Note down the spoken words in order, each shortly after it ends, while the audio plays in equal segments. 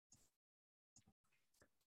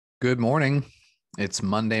Good morning. It's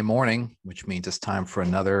Monday morning, which means it's time for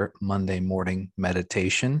another Monday morning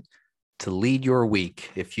meditation to lead your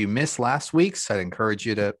week. If you missed last week's, I'd encourage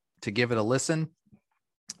you to give it a listen.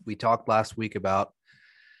 We talked last week about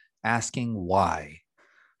asking why.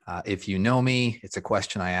 If you know me, it's a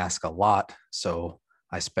question I ask a lot. So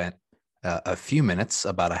I spent a few minutes,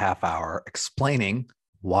 about a half hour, explaining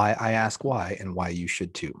why I ask why and why you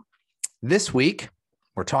should too. This week,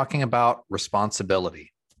 we're talking about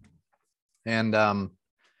responsibility. And,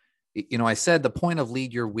 I said the point of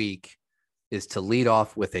Lead Your Week is to lead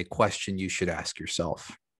off with a question you should ask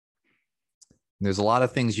yourself. And there's a lot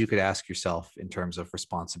of things you could ask yourself in terms of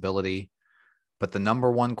responsibility, but the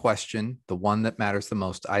number one question, the one that matters the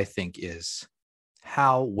most, I think, is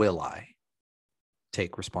how will I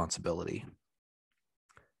take responsibility?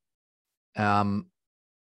 I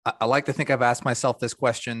like to think I've asked myself this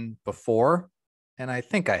question before, and I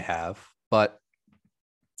think I have, but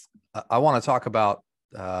I want to talk about,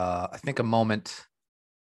 I think a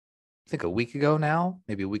week ago now,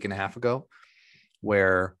 maybe a week and a half ago,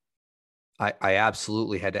 where I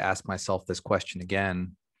absolutely had to ask myself this question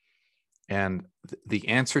again. And the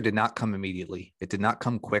answer did not come immediately. It did not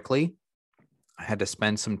come quickly. I had to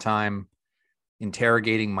spend some time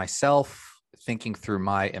interrogating myself, thinking through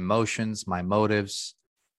my emotions, my motives,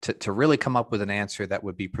 to really come up with an answer that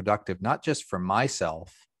would be productive, not just for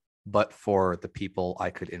myself, but for the people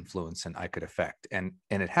I could influence and I could affect. And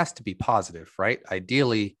it has to be positive, right?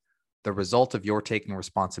 Ideally, the result of your taking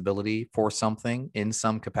responsibility for something in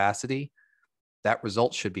some capacity, that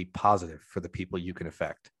result should be positive for the people you can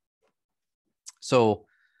affect. So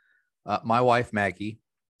my wife, Maggie,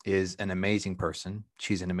 is an amazing person.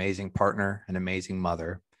 She's an amazing partner, an amazing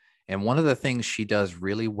mother. And one of the things she does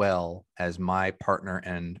really well as my partner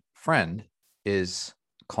and friend is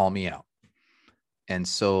call me out. And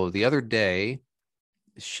so the other day,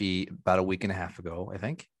 about a week and a half ago, I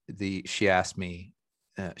think, she asked me,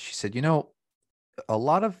 she said, a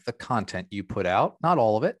lot of the content you put out, not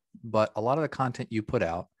all of it, but a lot of the content you put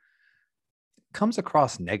out comes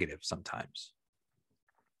across negative sometimes.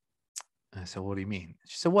 And I said, what do you mean?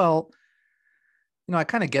 She said, well, I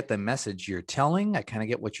kind of get the message you're telling. I kind of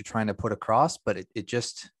get what you're trying to put across, but it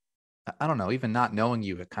just, I don't know, even not knowing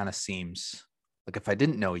you, it kind of seems like if I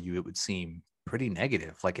didn't know you, it would seem pretty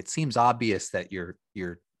negative. Like it seems obvious that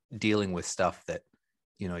you're dealing with stuff that,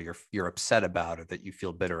 you're upset about or that you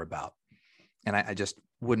feel bitter about. And I just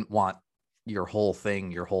wouldn't want your whole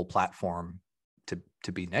thing, your whole platform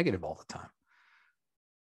to be negative all the time.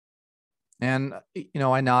 And,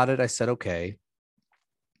 I nodded, I said, okay.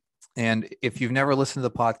 And if you've never listened to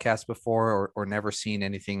the podcast before or never seen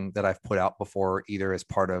anything that I've put out before, either as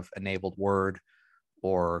part of Enabled Word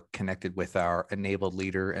or connected with our Enabled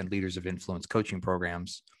Leader and Leaders of Influence coaching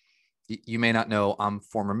programs, you may not know I'm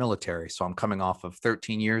former military. So I'm coming off of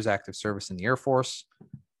 13 years active service in the Air Force.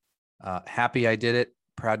 Happy I did it,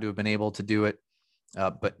 proud to have been able to do it,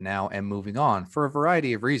 but now am moving on for a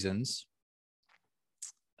variety of reasons.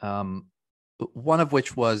 One of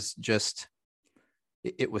which was just,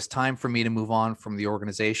 it was time for me to move on from the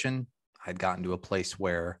organization. I'd gotten to a place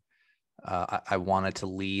where I wanted to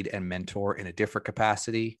lead and mentor in a different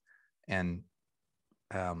capacity. And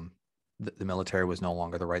the military was no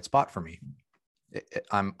longer the right spot for me.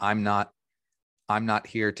 I'm not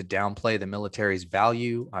here to downplay the military's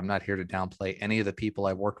value. I'm not here to downplay any of the people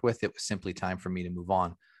I worked with. It was simply time for me to move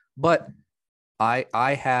on. But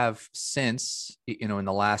I have since, in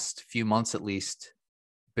the last few months at least,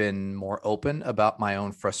 been more open about my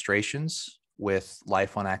own frustrations with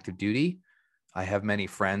life on active duty. I have many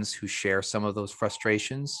friends who share some of those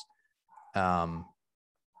frustrations.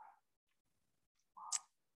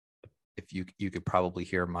 If you could probably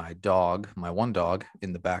hear my one dog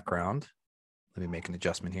in the background. Let me make an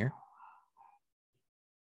adjustment here.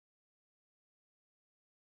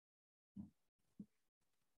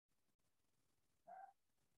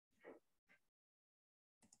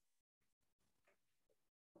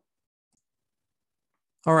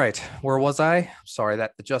 All right, where was I? Sorry,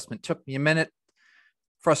 that adjustment took me a minute.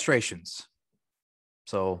 Frustrations.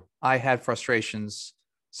 So I had frustrations.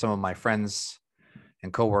 Some of my friends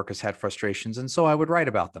and coworkers had frustrations, and so I would write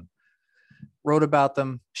about them. Wrote about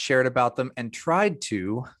them, shared about them, and tried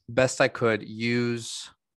to, best I could, use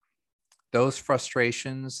those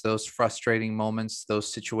frustrations, those frustrating moments,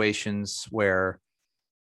 those situations where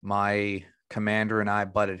my commander and I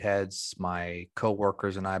butted heads, my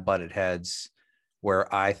coworkers and I butted heads,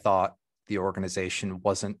 where I thought the organization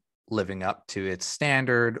wasn't living up to its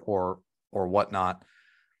standard or whatnot.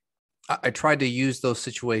 I tried to use those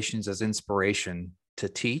situations as inspiration to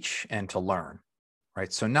teach and to learn,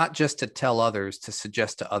 right? So not just to tell others, to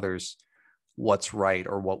suggest to others what's right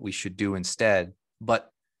or what we should do instead, but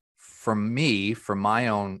for me, for my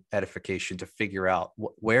own edification, to figure out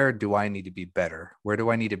where do I need to be better? Where do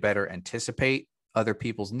I need to better anticipate other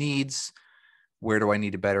people's needs? Where do I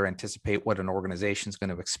need to better anticipate what an organization is going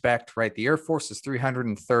to expect, right? The Air Force is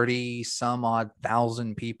 330 some odd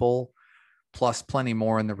thousand people, plus plenty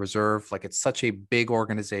more in the reserve. Like, it's such a big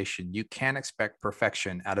organization. You can't expect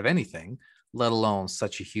perfection out of anything, let alone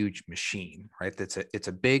such a huge machine, right? It's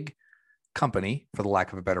a big company, for the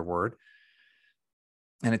lack of a better word.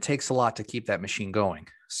 And it takes a lot to keep that machine going.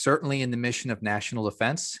 Certainly in the mission of national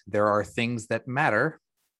defense, there are things that matter.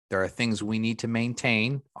 There are things we need to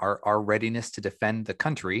maintain, our readiness to defend the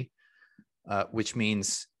country, which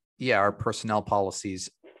means, yeah, our personnel policies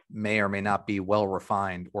may or may not be well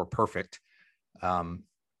refined or perfect, but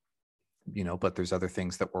there's other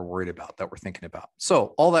things that we're worried about, that we're thinking about.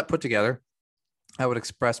 So all that put together, I would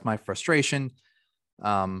express my frustration.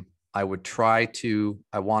 I want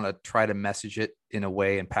to try to message it in a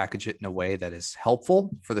way and package it in a way that is helpful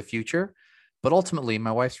for the future. But ultimately,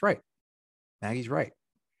 my wife's right. Maggie's right.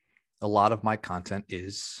 A lot of my content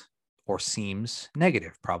is or seems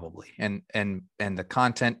negative, probably. And the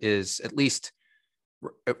content is at least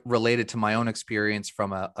related to my own experience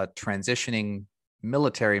from a transitioning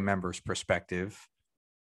military member's perspective.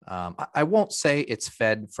 I won't say it's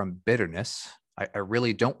fed from bitterness. I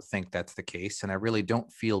really don't think that's the case, and I really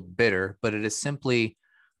don't feel bitter, but it is simply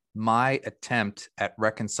my attempt at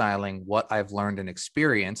reconciling what I've learned and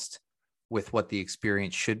experienced with what the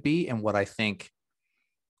experience should be and what I think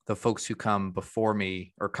the folks who come before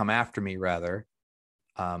me, or come after me rather,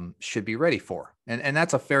 should be ready for. And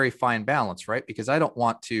that's a very fine balance, right? Because I don't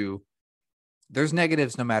want to, there's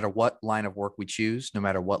negatives no matter what line of work we choose, no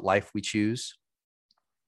matter what life we choose.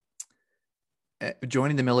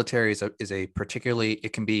 Joining the military is a particularly,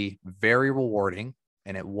 it can be very rewarding.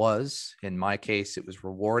 And it was, in my case, it was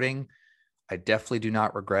rewarding. I definitely do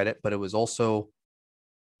not regret it, but it was also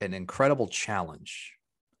an incredible challenge.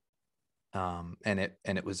 And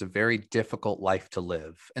it was a very difficult life to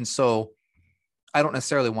live. And so I don't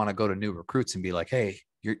necessarily want to go to new recruits and be like, hey,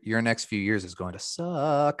 your next few years is going to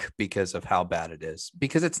suck because of how bad it is,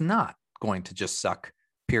 because it's not going to just suck,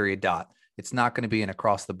 period, dot. It's not going to be an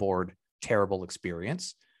across the board terrible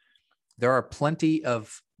experience. There are plenty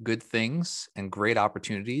of good things and great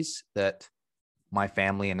opportunities that my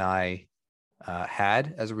family and I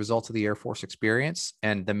had as a result of the Air Force experience.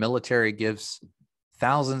 And the military gives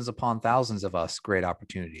thousands upon thousands of us great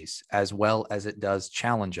opportunities, as well as it does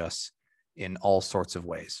challenge us in all sorts of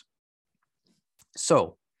ways.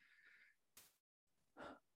 So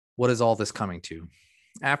what is all this coming to?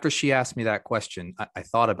 After she asked me that question, I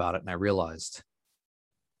thought about it and I realized,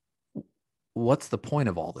 what's the point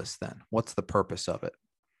of all this then? What's the purpose of it?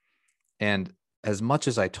 And as much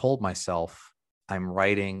as I told myself I'm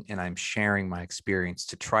writing and I'm sharing my experience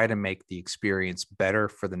to try to make the experience better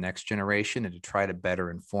for the next generation and to try to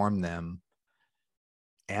better inform them,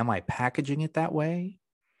 am I packaging it that way?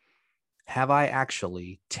 Have I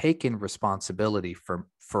actually taken responsibility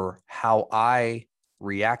for how I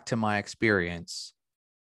react to my experience,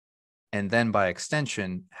 and then by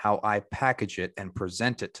extension, how I package it and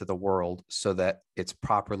present it to the world so that it's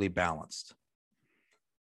properly balanced?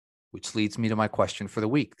 Which leads me to my question for the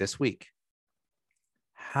week, this week.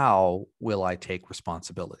 How will I take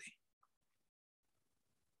responsibility?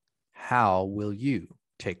 How will you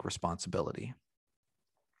take responsibility?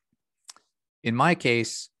 In my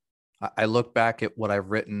case, I look back at what I've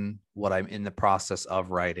written, what I'm in the process of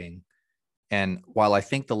writing, and while I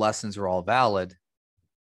think the lessons are all valid,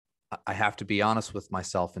 I have to be honest with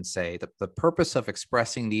myself and say that the purpose of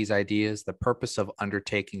expressing these ideas, the purpose of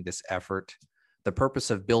undertaking this effort, the purpose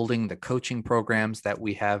of building the coaching programs that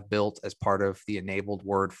we have built as part of the Enabled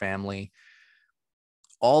Word family,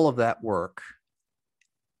 all of that work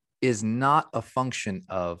is not a function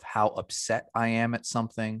of how upset I am at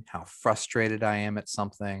something, how frustrated I am at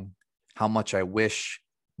something, how much I wish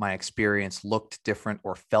my experience looked different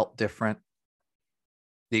or felt different.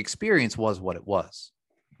 The experience was what it was.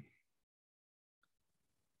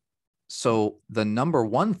 So the number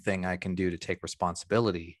one thing I can do to take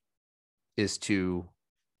responsibility is to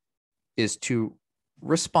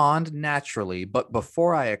respond naturally. But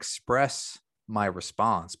before I express my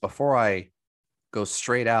response, before I go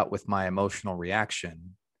straight out with my emotional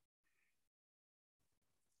reaction,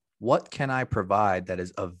 what can I provide that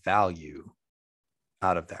is of value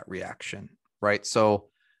out of that reaction, right? So,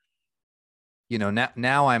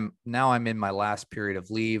 now I'm in my last period of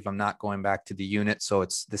leave. I'm not going back to the unit, so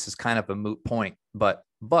this is kind of a moot point, but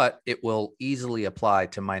it will easily apply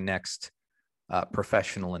to my next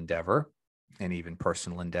professional endeavor and even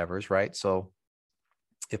personal endeavors, right? So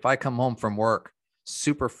if I come home from work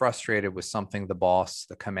super frustrated with something the boss,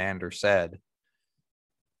 the commander said,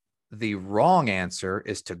 the wrong answer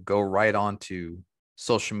is to go right onto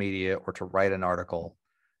social media or to write an article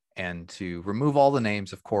and to remove all the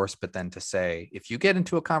names, of course, but then to say, if you get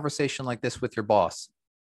into a conversation like this with your boss,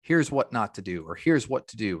 here's what not to do, or here's what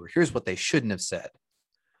to do, or here's what they shouldn't have said.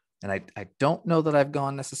 And I don't know that I've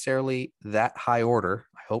gone necessarily that high order.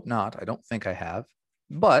 I hope not. I don't think I have.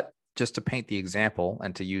 But just to paint the example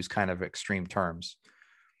and to use kind of extreme terms,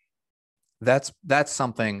 that's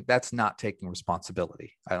something that's not taking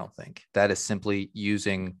responsibility. I don't think that is simply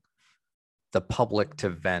using the public to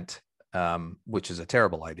vent, which is a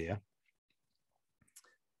terrible idea.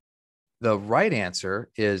 The right answer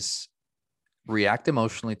is react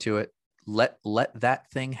emotionally to it. Let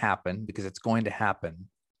that thing happen because it's going to happen,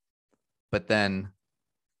 but then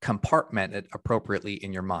compartment it appropriately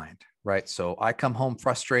in your mind, right? So I come home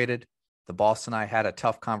frustrated. The boss and I had a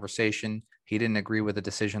tough conversation. He didn't agree with the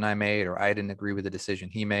decision I made, or I didn't agree with the decision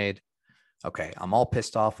he made. Okay, I'm all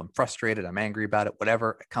pissed off. I'm frustrated. I'm angry about it,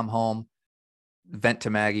 whatever. I come home, vent to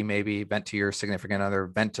Maggie, maybe vent to your significant other,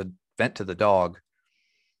 vent to the dog,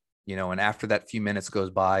 and after that few minutes goes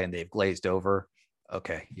by and they've glazed over.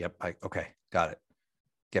 Okay. Yep. Okay. Got it.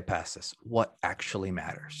 Get past this. What actually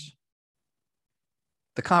matters?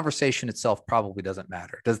 The conversation itself probably doesn't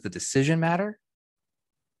matter. Does the decision matter?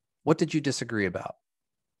 What did you disagree about?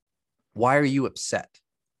 Why are you upset?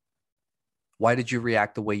 Why did you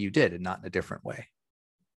react the way you did and not in a different way?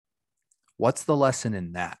 What's the lesson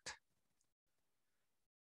in that?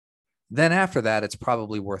 Then after that, it's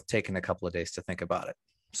probably worth taking a couple of days to think about it.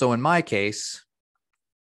 So in my case,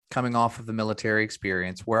 coming off of the military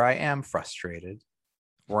experience where I am frustrated,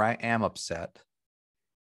 where I am upset,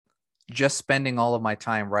 just spending all of my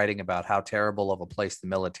time writing about how terrible of a place the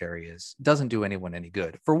military is doesn't do anyone any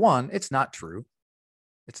good. For one, it's not true.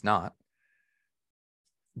 It's not.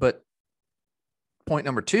 But point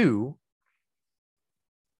number two,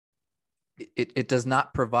 it does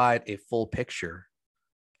not provide a full picture.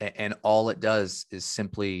 And all it does is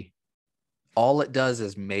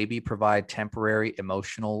maybe provide temporary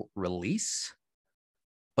emotional release,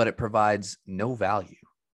 but it provides no value.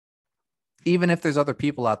 Even if there's other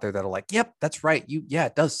people out there that are like, yep, that's right.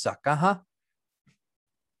 It does suck.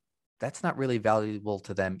 That's not really valuable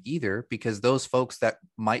to them either, because those folks that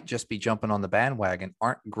might just be jumping on the bandwagon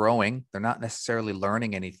aren't growing. They're not necessarily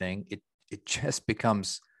learning anything. It just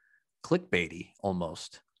becomes clickbaity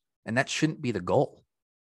almost. And that shouldn't be the goal.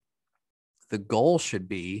 The goal should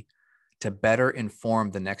be to better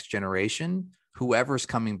inform the next generation, whoever's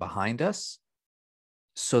coming behind us,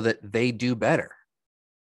 so that they do better,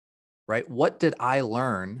 right? What did I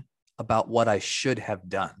learn about what I should have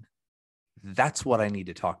done? That's what I need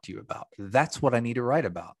to talk to you about. That's what I need to write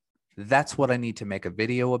about. That's what I need to make a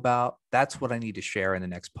video about. That's what I need to share in the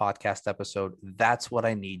next podcast episode. That's what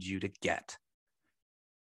I need you to get.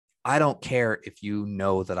 I don't care if you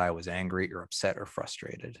know that I was angry or upset or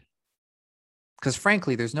frustrated. Because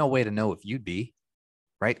frankly, there's no way to know if you'd be,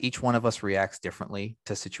 right? Each one of us reacts differently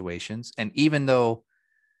to situations. And even though,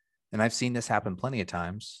 and I've seen this happen plenty of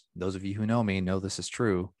times, those of you who know me know this is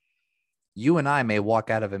true, you and I may walk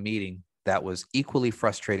out of a meeting that was equally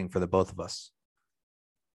frustrating for the both of us,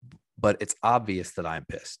 but it's obvious that I'm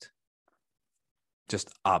pissed.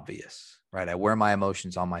 Just obvious, right? I wear my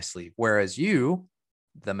emotions on my sleeve. Whereas you,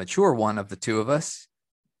 the mature one of the two of us,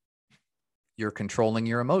 you're controlling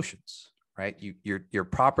your emotions, right? You're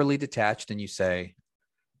properly detached and you say,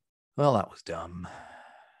 well, that was dumb.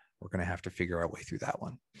 We're going to have to figure our way through that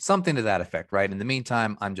one. Something to that effect, right? In the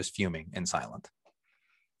meantime, I'm just fuming and silent.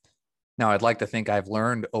 Now, I'd like to think I've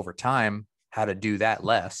learned over time how to do that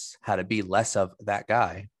less, how to be less of that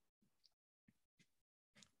guy,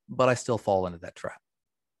 but I still fall into that trap.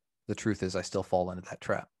 The truth is I still fall into that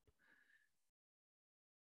trap.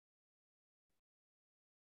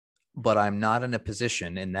 But I'm not in a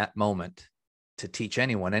position in that moment to teach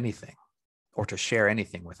anyone anything or to share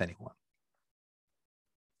anything with anyone.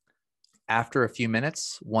 After a few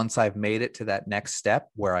minutes, once I've made it to that next step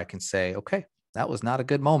where I can say, okay, that was not a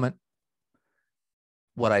good moment.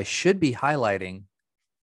 What I should be highlighting,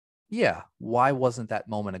 why wasn't that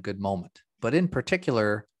moment a good moment? But in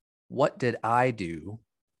particular, what did I do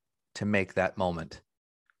to make that moment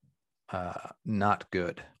not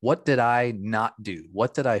good? What did I not do?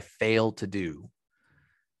 What did I fail to do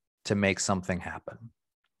to make something happen?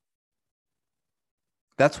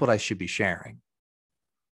 That's what I should be sharing,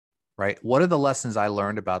 right? What are the lessons I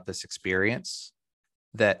learned about this experience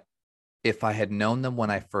that if I had known them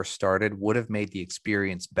when I first started would have made the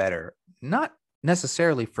experience better? Not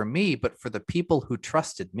necessarily for me, but for the people who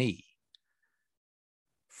trusted me,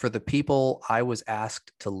 for the people I was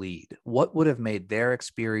asked to lead. What would have made their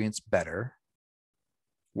experience better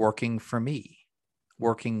working for me,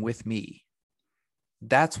 working with me?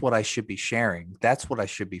 That's what I should be sharing. That's what I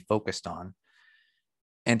should be focused on.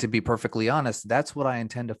 And to be perfectly honest, that's what I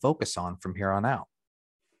intend to focus on from here on out.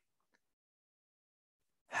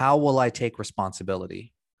 How will I take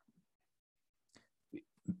responsibility?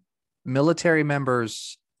 Military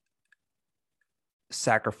members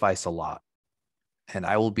sacrifice a lot. And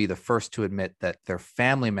I will be the first to admit that their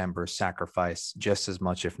family members sacrifice just as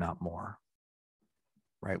much, if not more.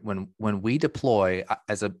 Right? When we deploy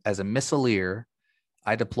as a missileer,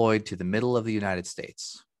 I deployed to the middle of the United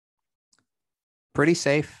States. Pretty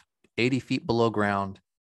safe, 80 feet below ground,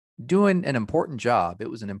 doing an important job. It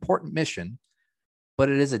was an important mission, but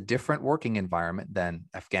it is a different working environment than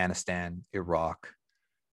Afghanistan, Iraq,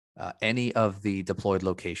 any of the deployed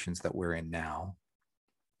locations that we're in now.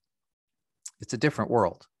 It's a different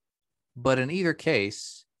world. But in either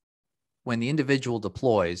case, when the individual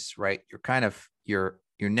deploys, right, you're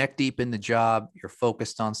neck deep in the job, you're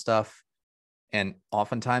focused on stuff. And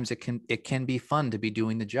oftentimes it can be fun to be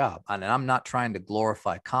doing the job. And I'm not trying to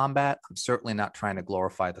glorify combat. I'm certainly not trying to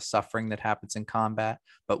glorify the suffering that happens in combat.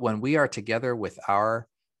 But when we are together with our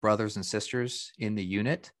brothers and sisters in the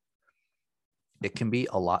unit, it can be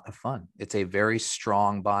a lot of fun. It's a very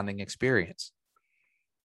strong bonding experience.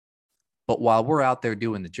 But while we're out there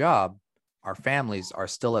doing the job, our families are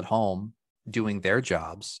still at home doing their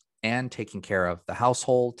jobs and taking care of the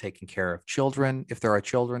household, taking care of children, if there are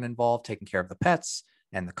children involved, taking care of the pets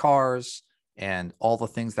and the cars and all the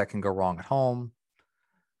things that can go wrong at home.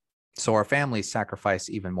 So our families sacrifice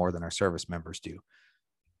even more than our service members do.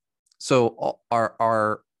 So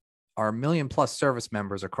our million plus service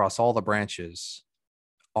members across all the branches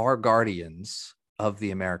are guardians of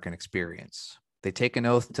the American experience. They take an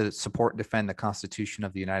oath to support and defend the Constitution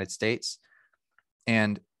of the United States.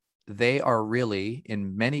 And they are really,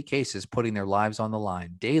 in many cases, putting their lives on the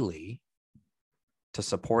line daily to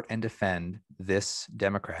support and defend this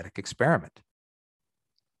democratic experiment.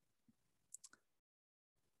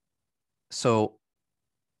 So,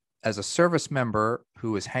 as a service member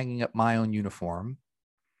who is hanging up my own uniform,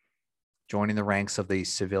 joining the ranks of the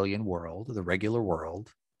civilian world, the regular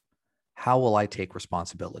world, how will I take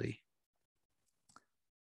responsibility?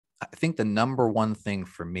 I think the number one thing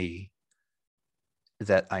for me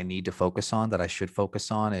that I need to focus on, that I should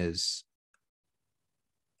focus on, is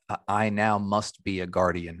I now must be a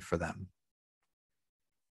guardian for them.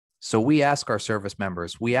 So we ask our service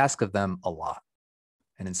members, we ask of them a lot.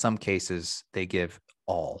 And in some cases, they give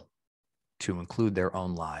all, to include their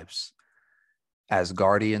own lives, as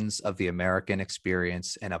guardians of the American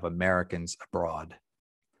experience and of Americans abroad.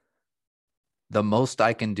 The most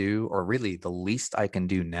I can do, or really the least I can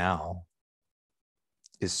do now,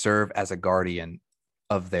 is serve as a guardian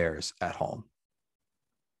of theirs at home.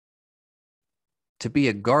 To be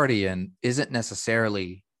a guardian isn't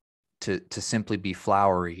necessarily to simply be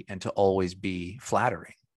flowery and to always be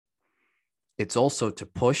flattering. It's also to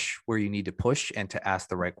push where you need to push and to ask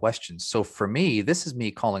the right questions. So for me, this is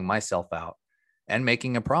me calling myself out and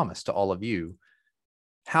making a promise to all of you.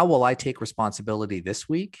 How will I take responsibility this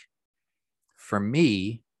week? For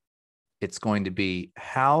me, it's going to be,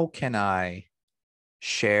 how can I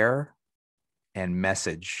share and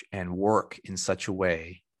message and work in such a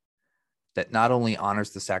way that not only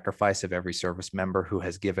honors the sacrifice of every service member who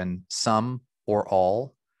has given some or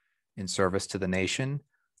all in service to the nation,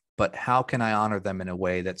 but how can I honor them in a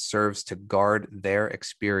way that serves to guard their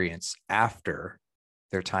experience after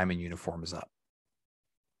their time in uniform is up?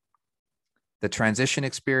 The transition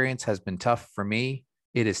experience has been tough for me.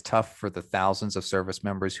 It is tough for the thousands of service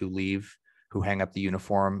members who leave, who hang up the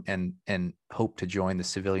uniform and hope to join the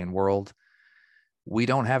civilian world. We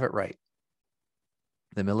don't have it right.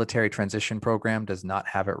 The military transition program does not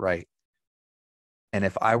have it right. And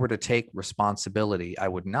if I were to take responsibility, I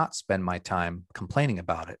would not spend my time complaining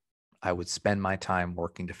about it. I would spend my time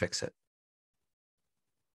working to fix it.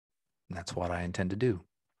 And that's what I intend to do.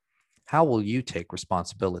 How will you take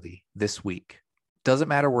responsibility this week? Doesn't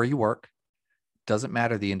matter where you work. Doesn't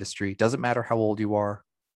matter the industry. Doesn't matter how old you are.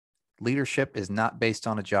 Leadership is not based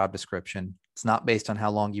on a job description. It's not based on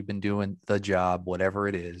how long you've been doing the job, whatever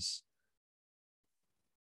it is.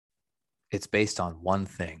 It's based on one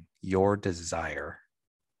thing: your desire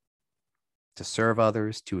to serve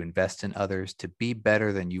others, to invest in others, to be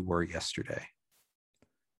better than you were yesterday.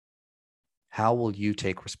 How will you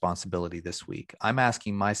take responsibility this week? I'm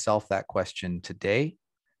asking myself that question today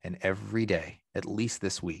and every day, at least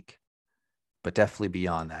this week. but definitely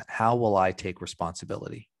beyond that. How will I take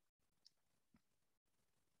responsibility?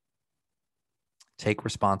 Take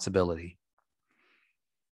responsibility.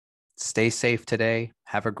 Stay safe today.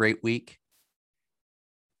 Have a great week.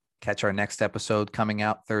 Catch our next episode coming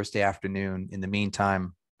out Thursday afternoon. In the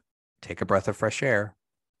meantime, take a breath of fresh air,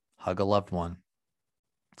 hug a loved one,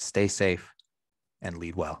 stay safe, and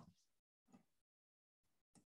lead well.